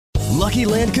Lucky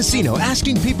Land Casino,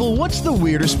 asking people, what's the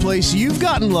weirdest place you've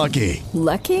gotten lucky?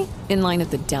 Lucky? In line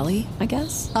at the deli, I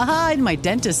guess? Aha, in my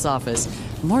dentist's office.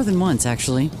 More than once,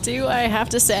 actually. Do I have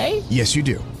to say? Yes, you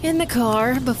do. In the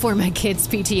car before my kids'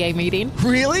 PTA meeting.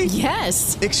 Really?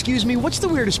 Yes. Excuse me, what's the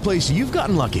weirdest place you've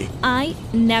gotten lucky? I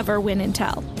never win and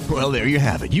tell. Well, there you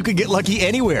have it. You can get lucky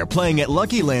anywhere, playing at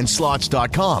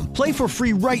LuckyLandSlots.com. Play for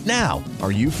free right now.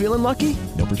 Are you feeling lucky?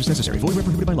 No purchase necessary. Void where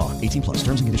prohibited by law. 18 plus.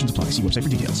 Terms and conditions apply. See website for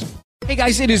details. Hey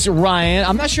guys, it is Ryan.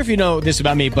 I'm not sure if you know this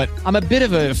about me, but I'm a bit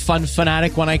of a fun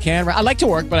fanatic when I can. I like to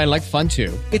work, but I like fun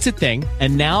too. It's a thing.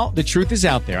 And now the truth is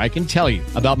out there. I can tell you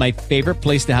about my favorite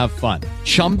place to have fun.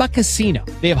 Chumba Casino.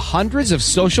 They have hundreds of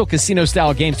social casino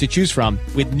style games to choose from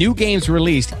with new games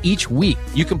released each week.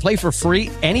 You can play for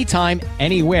free anytime,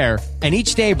 anywhere. And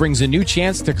each day brings a new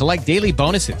chance to collect daily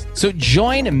bonuses. So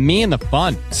join me in the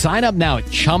fun. Sign up now at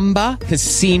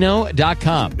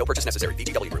ChumbaCasino.com. No purchase necessary.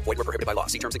 VGW Group. Void where prohibited by law.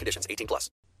 See terms and conditions. 18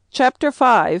 plus. Chapter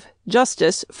 5.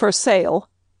 Justice for Sale.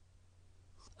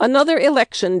 Another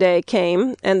election day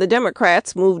came, and the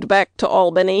Democrats moved back to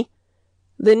Albany.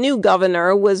 The new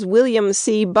governor was William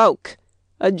C. Bouck,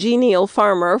 a genial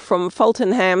farmer from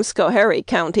Fultonham, Schoharie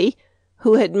County,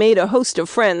 who had made a host of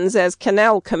friends as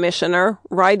canal commissioner,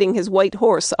 riding his white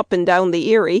horse up and down the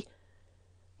Erie.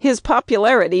 His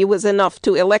popularity was enough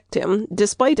to elect him,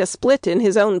 despite a split in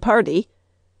his own party.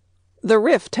 The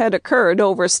rift had occurred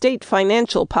over state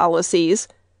financial policies,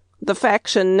 the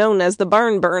faction known as the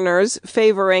Barn Burners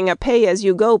favoring a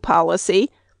pay-as-you-go policy,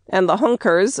 and the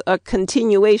Hunkers a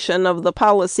continuation of the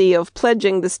policy of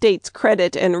pledging the state's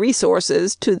credit and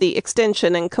resources to the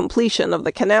extension and completion of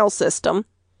the canal system.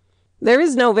 There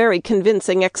is no very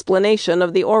convincing explanation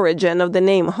of the origin of the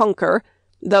name Hunker,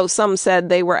 though some said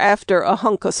they were after a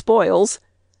hunk of spoils.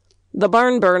 The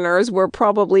Barn Burners were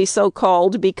probably so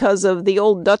called because of the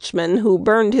old Dutchman who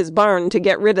burned his barn to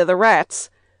get rid of the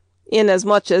rats,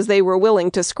 inasmuch as they were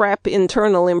willing to scrap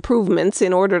internal improvements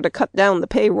in order to cut down the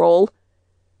payroll.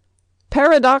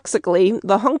 Paradoxically,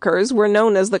 the Hunkers were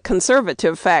known as the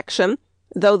conservative faction,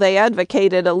 though they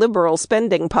advocated a liberal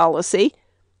spending policy,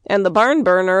 and the Barn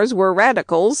Burners were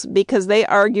radicals because they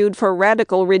argued for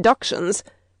radical reductions,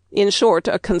 in short,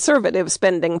 a conservative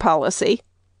spending policy.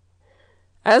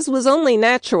 As was only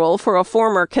natural for a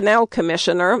former canal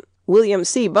commissioner, William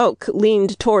C. Bouck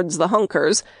leaned towards the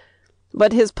Hunkers,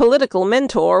 but his political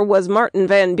mentor was Martin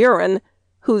Van Buren,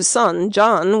 whose son,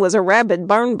 John, was a rabid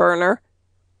barn burner.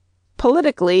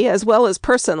 Politically, as well as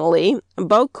personally,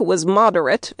 Bouck was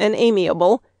moderate and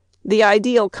amiable, the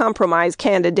ideal compromise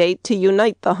candidate to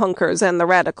unite the Hunkers and the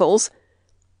radicals.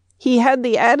 He had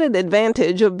the added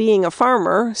advantage of being a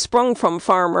farmer, sprung from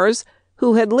farmers,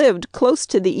 who had lived close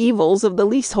to the evils of the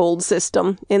leasehold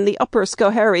system in the upper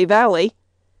Schoharie Valley.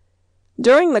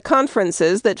 During the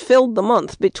conferences that filled the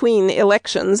month between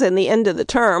elections and the end of the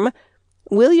term,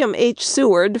 William H.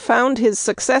 Seward found his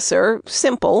successor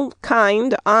simple,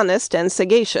 kind, honest, and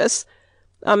sagacious,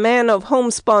 a man of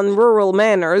homespun rural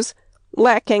manners,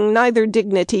 lacking neither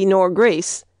dignity nor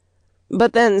grace.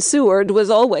 But then Seward was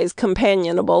always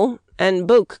companionable, and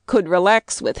Bouck could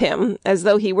relax with him as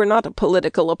though he were not a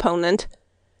political opponent.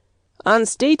 On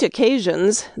state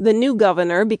occasions, the new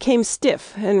governor became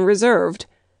stiff and reserved,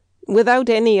 without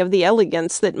any of the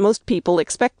elegance that most people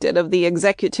expected of the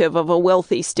executive of a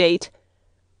wealthy state.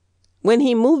 When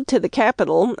he moved to the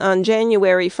capital on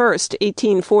January 1st,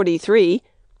 1843,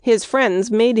 his friends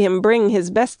made him bring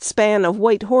his best span of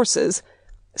white horses,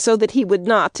 so that he would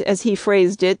not, as he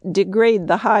phrased it, degrade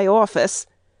the high office.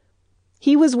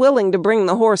 He was willing to bring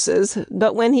the horses,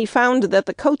 but when he found that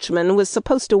the coachman was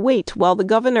supposed to wait while the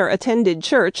governor attended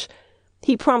church,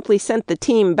 he promptly sent the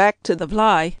team back to the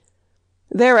fly.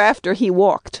 Thereafter he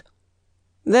walked.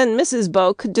 Then Mrs.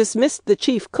 Bouck dismissed the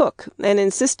chief cook and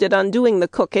insisted on doing the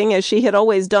cooking as she had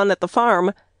always done at the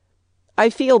farm.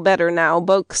 "I feel better now,"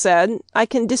 Bouck said. "I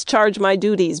can discharge my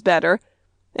duties better,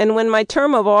 and when my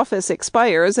term of office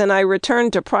expires and I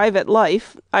return to private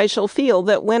life, I shall feel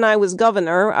that when I was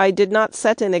governor I did not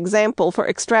set an example for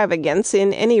extravagance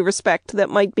in any respect that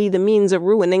might be the means of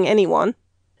ruining anyone."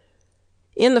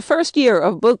 In the first year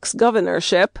of Bouck's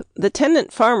governorship, the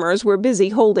tenant farmers were busy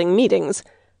holding meetings,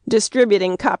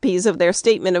 distributing copies of their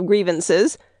statement of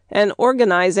grievances, and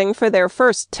organizing for their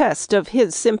first test of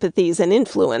his sympathies and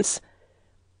influence.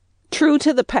 True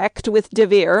to the pact with De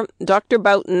Vere, Dr.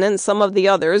 Boughton and some of the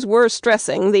others were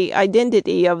stressing the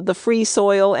identity of the free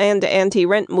soil and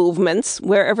anti-rent movements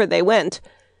wherever they went.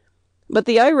 But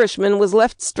the Irishman was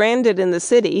left stranded in the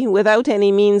city without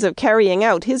any means of carrying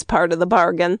out his part of the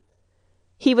bargain.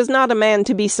 He was not a man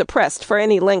to be suppressed for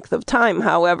any length of time,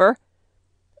 however.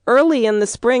 Early in the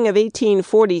spring of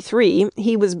 1843,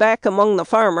 he was back among the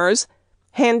farmers,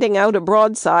 handing out a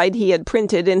broadside he had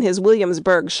printed in his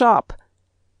Williamsburg shop.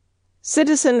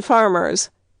 Citizen farmers,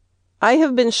 I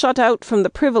have been shut out from the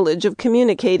privilege of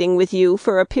communicating with you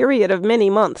for a period of many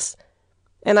months,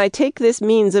 and I take this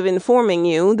means of informing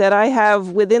you that I have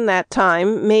within that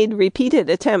time made repeated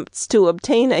attempts to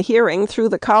obtain a hearing through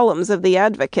the columns of the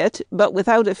Advocate, but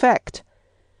without effect.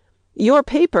 Your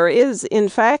paper is, in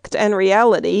fact and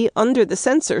reality, under the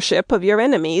censorship of your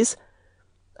enemies.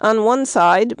 On one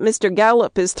side, Mr.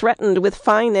 Gallup is threatened with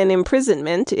fine and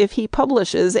imprisonment if he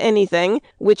publishes anything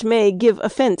which may give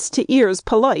offense to ears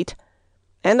polite.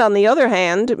 And on the other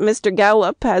hand, Mr.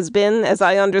 Gallup has been, as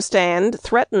I understand,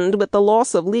 threatened with the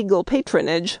loss of legal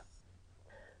patronage.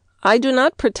 I do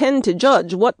not pretend to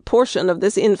judge what portion of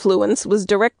this influence was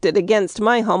directed against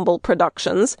my humble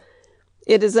productions.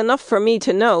 It is enough for me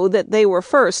to know that they were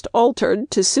first altered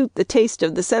to suit the taste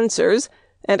of the censors,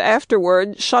 and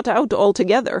afterward shut out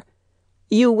altogether.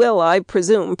 You will, I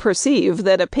presume, perceive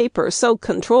that a paper so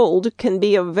controlled can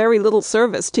be of very little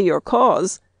service to your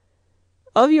cause.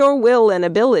 Of your will and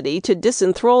ability to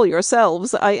disenthrall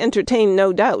yourselves I entertain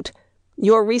no doubt.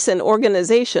 Your recent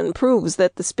organization proves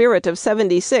that the spirit of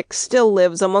 '76 still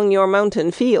lives among your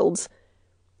mountain fields.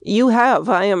 You have,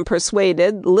 I am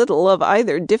persuaded, little of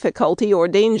either difficulty or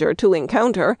danger to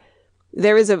encounter.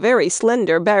 There is a very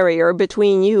slender barrier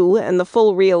between you and the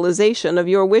full realization of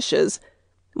your wishes,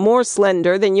 more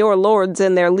slender than your lords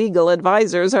and their legal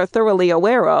advisers are thoroughly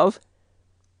aware of.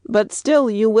 But still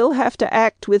you will have to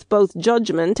act with both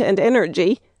judgment and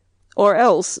energy, or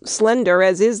else, slender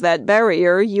as is that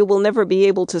barrier, you will never be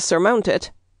able to surmount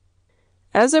it.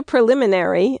 As a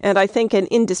preliminary, and I think an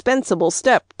indispensable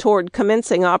step toward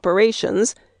commencing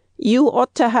operations, you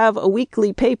ought to have a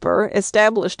weekly paper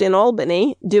established in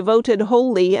Albany devoted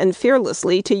wholly and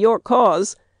fearlessly to your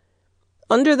cause.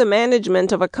 Under the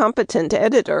management of a competent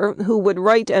editor who would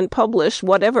write and publish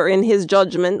whatever in his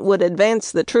judgment would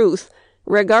advance the truth,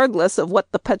 regardless of what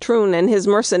the patroon and his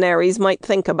mercenaries might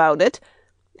think about it,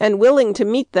 and willing to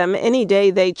meet them any day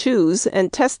they choose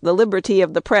and test the liberty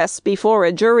of the press before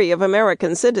a jury of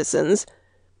American citizens.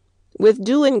 With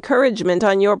due encouragement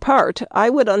on your part, I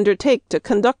would undertake to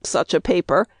conduct such a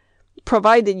paper,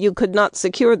 provided you could not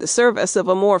secure the service of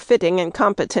a more fitting and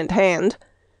competent hand.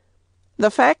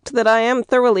 The fact that I am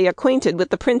thoroughly acquainted with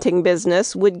the printing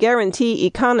business would guarantee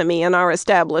economy in our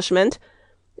establishment,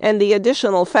 and the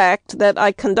additional fact that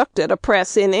I conducted a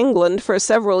press in England for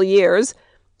several years,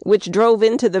 which drove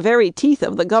into the very teeth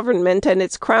of the government and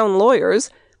its crown lawyers,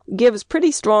 gives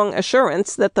pretty strong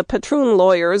assurance that the patroon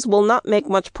lawyers will not make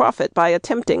much profit by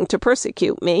attempting to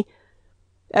persecute me.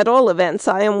 At all events,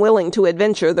 I am willing to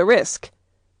adventure the risk.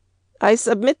 I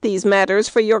submit these matters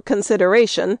for your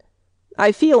consideration.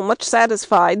 I feel much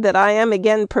satisfied that I am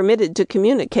again permitted to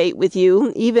communicate with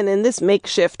you, even in this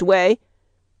makeshift way.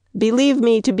 Believe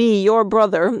me to be your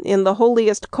brother in the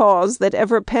holiest cause that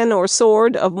ever pen or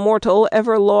sword of mortal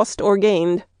ever lost or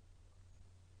gained.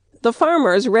 The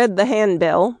farmers read the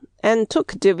handbill and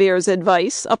took De Vere's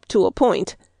advice up to a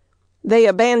point. They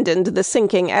abandoned the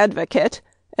sinking Advocate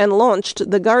and launched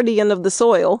the Guardian of the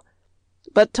Soil,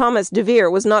 but Thomas De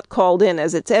Vere was not called in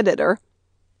as its editor.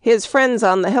 His friends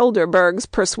on the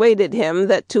Helderbergs persuaded him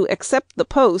that to accept the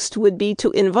post would be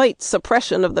to invite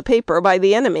suppression of the paper by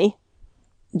the enemy.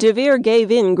 De Vere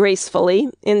gave in gracefully,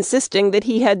 insisting that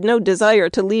he had no desire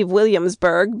to leave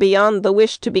Williamsburg beyond the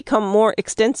wish to become more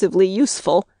extensively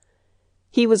useful.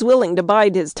 He was willing to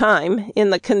bide his time, in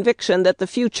the conviction that the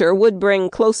future would bring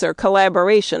closer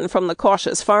collaboration from the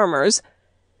cautious farmers.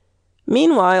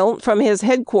 Meanwhile, from his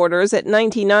headquarters at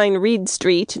 99 Reed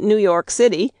Street, New York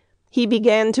City, he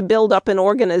began to build up an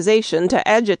organization to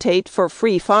agitate for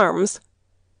free farms.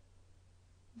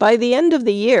 By the end of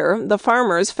the year, the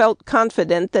farmers felt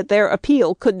confident that their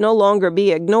appeal could no longer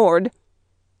be ignored.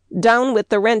 Down with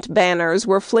the Rent banners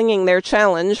were flinging their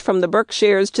challenge from the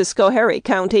Berkshires to Schoharie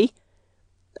County.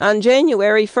 On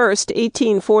January 1,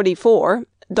 1844,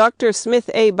 Dr. Smith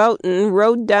A. Boughton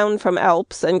rode down from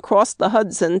Alps and crossed the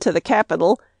Hudson to the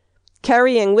capital,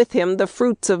 carrying with him the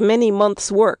fruits of many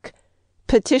months' work,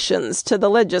 petitions to the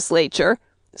legislature,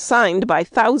 signed by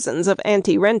thousands of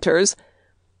anti-renters.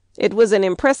 It was an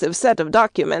impressive set of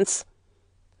documents.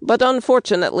 But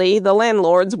unfortunately, the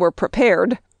landlords were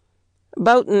prepared.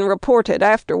 Boughton reported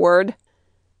afterward,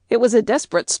 "It was a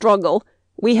desperate struggle.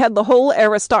 We had the whole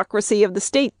aristocracy of the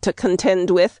state to contend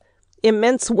with,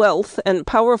 immense wealth and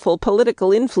powerful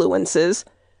political influences.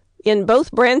 In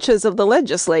both branches of the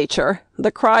legislature,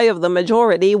 the cry of the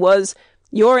majority was,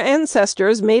 'Your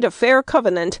ancestors made a fair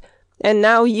covenant, and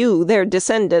now you, their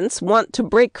descendants, want to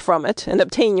break from it and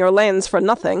obtain your lands for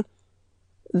nothing.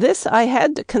 This I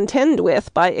had to contend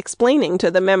with by explaining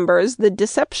to the members the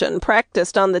deception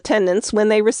practiced on the tenants when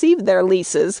they received their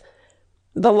leases.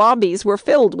 The lobbies were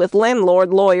filled with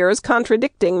landlord lawyers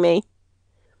contradicting me.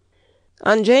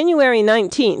 On January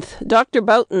 19th, Dr.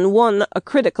 Boughton won a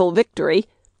critical victory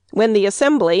when the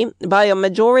Assembly, by a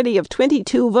majority of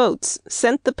 22 votes,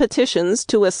 sent the petitions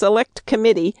to a select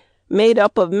committee made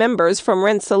up of members from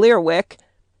Rensselaerwyck,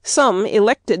 some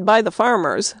elected by the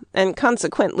farmers and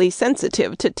consequently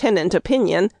sensitive to tenant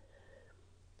opinion.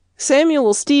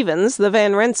 Samuel Stevens, the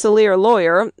Van Rensselaer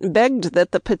lawyer, begged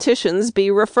that the petitions be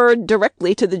referred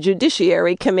directly to the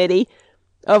Judiciary Committee,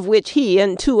 of which he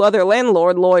and 2 other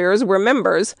landlord lawyers were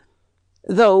members,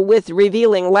 though with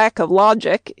revealing lack of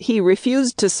logic, he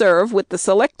refused to serve with the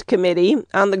Select Committee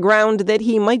on the ground that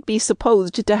he might be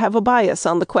supposed to have a bias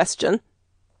on the question.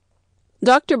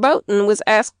 Dr. Boughton was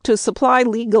asked to supply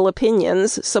legal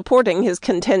opinions supporting his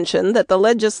contention that the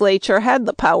legislature had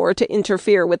the power to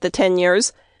interfere with the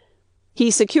tenures.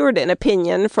 He secured an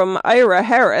opinion from Ira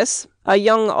Harris, a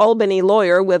young Albany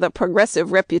lawyer with a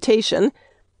progressive reputation,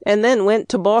 and then went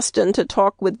to Boston to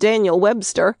talk with Daniel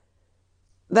Webster.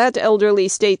 That elderly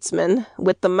statesman,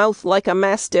 with the mouth like a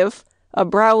mastiff, a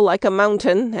brow like a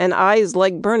mountain, and eyes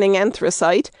like burning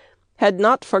anthracite, had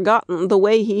not forgotten the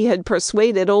way he had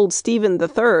persuaded old Stephen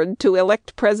III to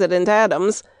elect President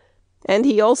Adams, and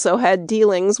he also had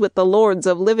dealings with the lords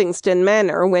of Livingston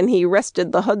Manor when he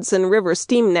wrested the Hudson River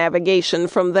steam navigation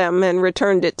from them and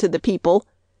returned it to the people.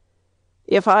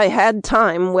 "If I had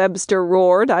time," Webster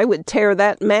roared, "I would tear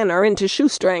that manor into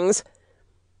shoestrings."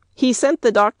 He sent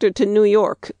the doctor to New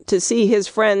York to see his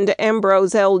friend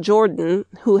Ambrose L. Jordan,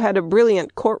 who had a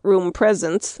brilliant courtroom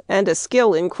presence and a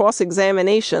skill in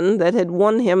cross-examination that had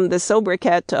won him the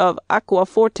sobriquet of aqua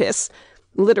fortis,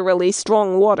 literally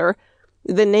strong water,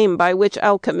 the name by which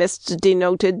alchemists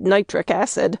denoted nitric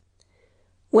acid.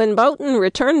 When Boughton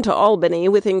returned to Albany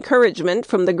with encouragement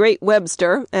from the great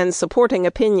Webster and supporting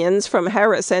opinions from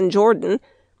Harris and Jordan,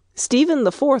 Stephen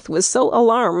IV was so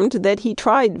alarmed that he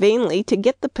tried vainly to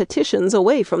get the petitions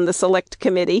away from the Select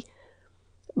Committee.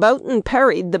 Boughton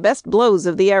parried the best blows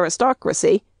of the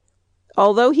aristocracy.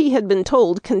 Although he had been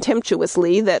told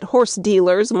contemptuously that horse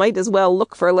dealers might as well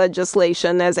look for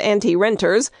legislation as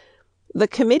anti-renters, the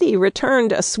committee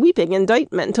returned a sweeping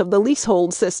indictment of the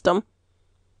leasehold system.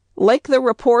 Like the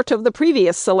report of the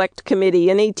previous Select Committee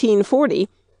in 1840,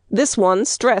 this one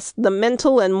stressed the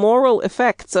mental and moral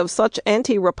effects of such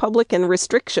anti-republican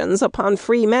restrictions upon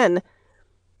free men.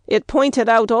 It pointed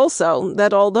out also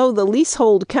that although the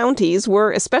leasehold counties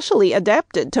were especially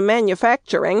adapted to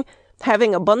manufacturing,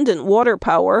 having abundant water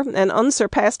power and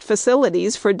unsurpassed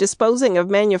facilities for disposing of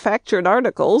manufactured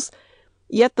articles,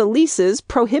 yet the leases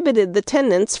prohibited the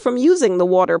tenants from using the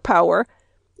water power,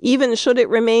 even should it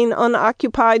remain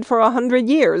unoccupied for 100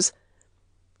 years.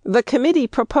 The committee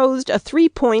proposed a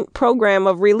 3-point program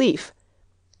of relief: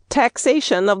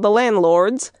 taxation of the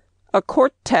landlords, a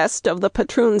court test of the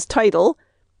patroon's title,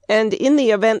 and in the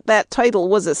event that title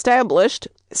was established,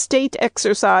 state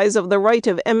exercise of the right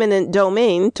of eminent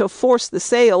domain to force the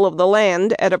sale of the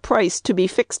land at a price to be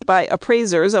fixed by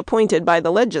appraisers appointed by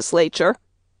the legislature.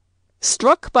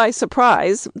 Struck by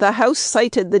surprise, the House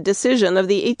cited the decision of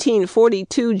the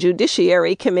 1842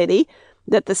 Judiciary Committee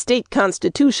that the state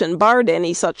constitution barred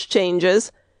any such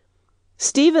changes.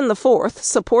 Stephen IV,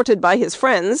 supported by his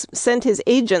friends, sent his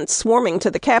agents swarming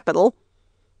to the Capitol.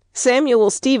 Samuel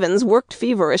Stevens worked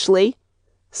feverishly.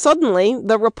 Suddenly,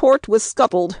 the report was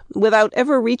scuttled without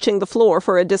ever reaching the floor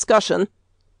for a discussion.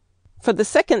 For the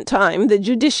second time, the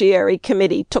Judiciary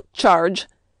Committee took charge.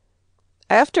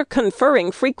 After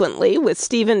conferring frequently with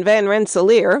Stephen Van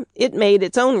Rensselaer, it made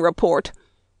its own report,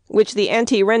 which the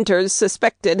anti-renters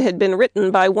suspected had been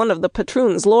written by one of the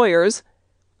patroon's lawyers.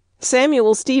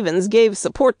 Samuel Stevens gave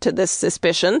support to this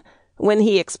suspicion when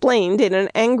he explained in an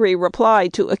angry reply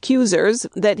to accusers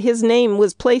that his name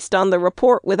was placed on the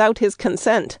report without his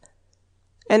consent.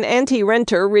 An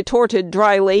anti-renter retorted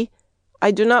dryly,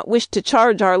 "I do not wish to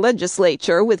charge our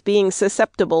legislature with being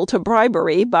susceptible to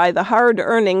bribery by the hard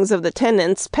earnings of the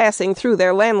tenants passing through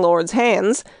their landlord's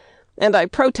hands, and I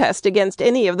protest against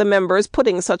any of the members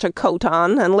putting such a coat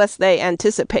on unless they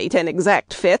anticipate an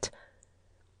exact fit."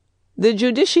 The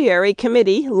Judiciary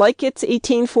Committee, like its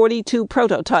 1842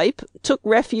 prototype, took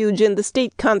refuge in the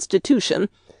state constitution,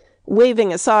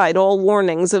 waving aside all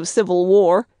warnings of civil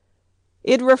war.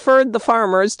 It referred the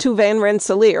farmers to Van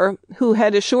Rensselaer, who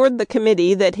had assured the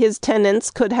committee that his tenants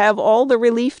could have all the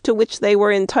relief to which they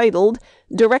were entitled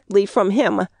directly from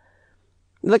him.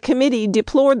 The committee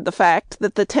deplored the fact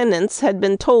that the tenants had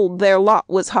been told their lot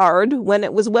was hard when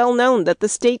it was well known that the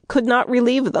state could not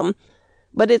relieve them,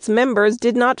 but its members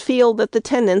did not feel that the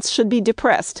tenants should be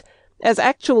depressed, as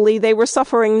actually they were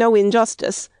suffering no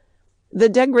injustice. The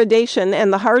degradation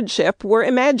and the hardship were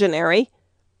imaginary.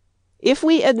 If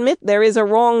we admit there is a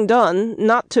wrong done,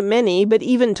 not to many, but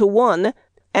even to one,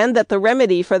 and that the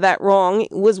remedy for that wrong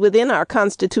was within our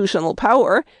constitutional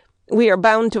power, we are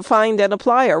bound to find and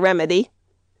apply a remedy.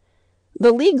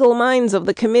 The legal minds of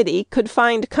the committee could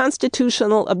find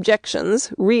constitutional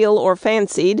objections, real or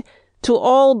fancied, to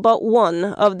all but one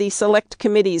of the Select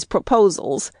Committee's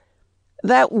proposals.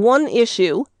 That one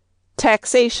issue,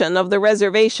 taxation of the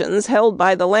reservations held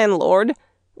by the landlord,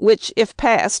 which, if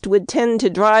passed, would tend to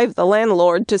drive the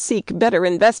landlord to seek better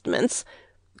investments,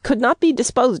 could not be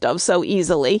disposed of so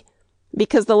easily,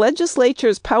 because the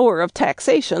legislature's power of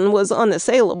taxation was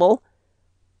unassailable.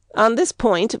 On this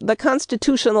point, the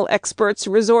constitutional experts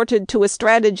resorted to a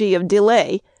strategy of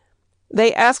delay.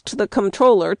 They asked the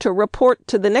comptroller to report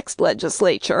to the next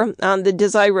legislature on the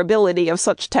desirability of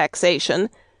such taxation,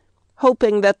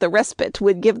 hoping that the respite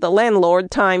would give the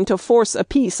landlord time to force a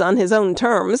peace on his own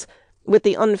terms, with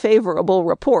the unfavorable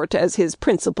report as his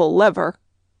principal lever.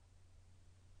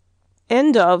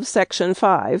 End of Section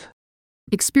 5.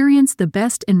 Experience the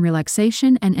best in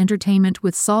relaxation and entertainment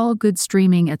with Sol Good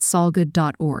streaming at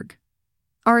solgood.org.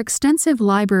 Our extensive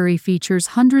library features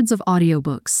hundreds of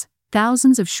audiobooks,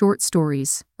 thousands of short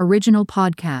stories, original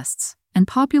podcasts, and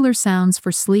popular sounds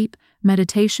for sleep,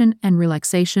 meditation, and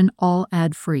relaxation, all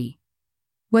ad-free.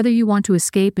 Whether you want to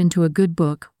escape into a good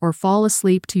book or fall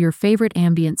asleep to your favorite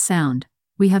ambient sound,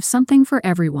 we have something for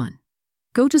everyone.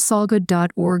 Go to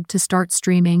solgood.org to start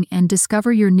streaming and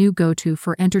discover your new go-to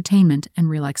for entertainment and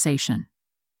relaxation.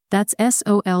 That's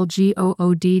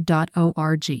solgood.org.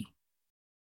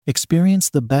 Experience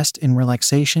the best in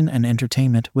relaxation and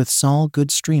entertainment with Sol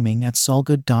Good streaming at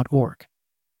solgood.org.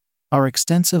 Our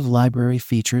extensive library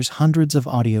features hundreds of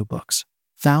audiobooks,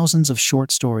 thousands of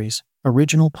short stories,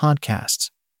 original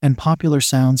podcasts, and popular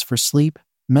sounds for sleep,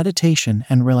 meditation,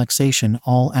 and relaxation,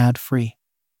 all ad-free.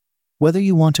 Whether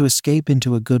you want to escape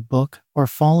into a good book or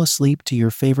fall asleep to your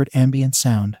favorite ambient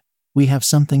sound, we have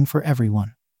something for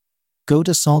everyone. Go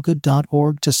to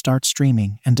solgood.org to start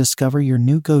streaming and discover your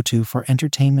new go-to for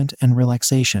entertainment and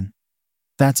relaxation.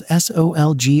 That's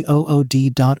solgood.org.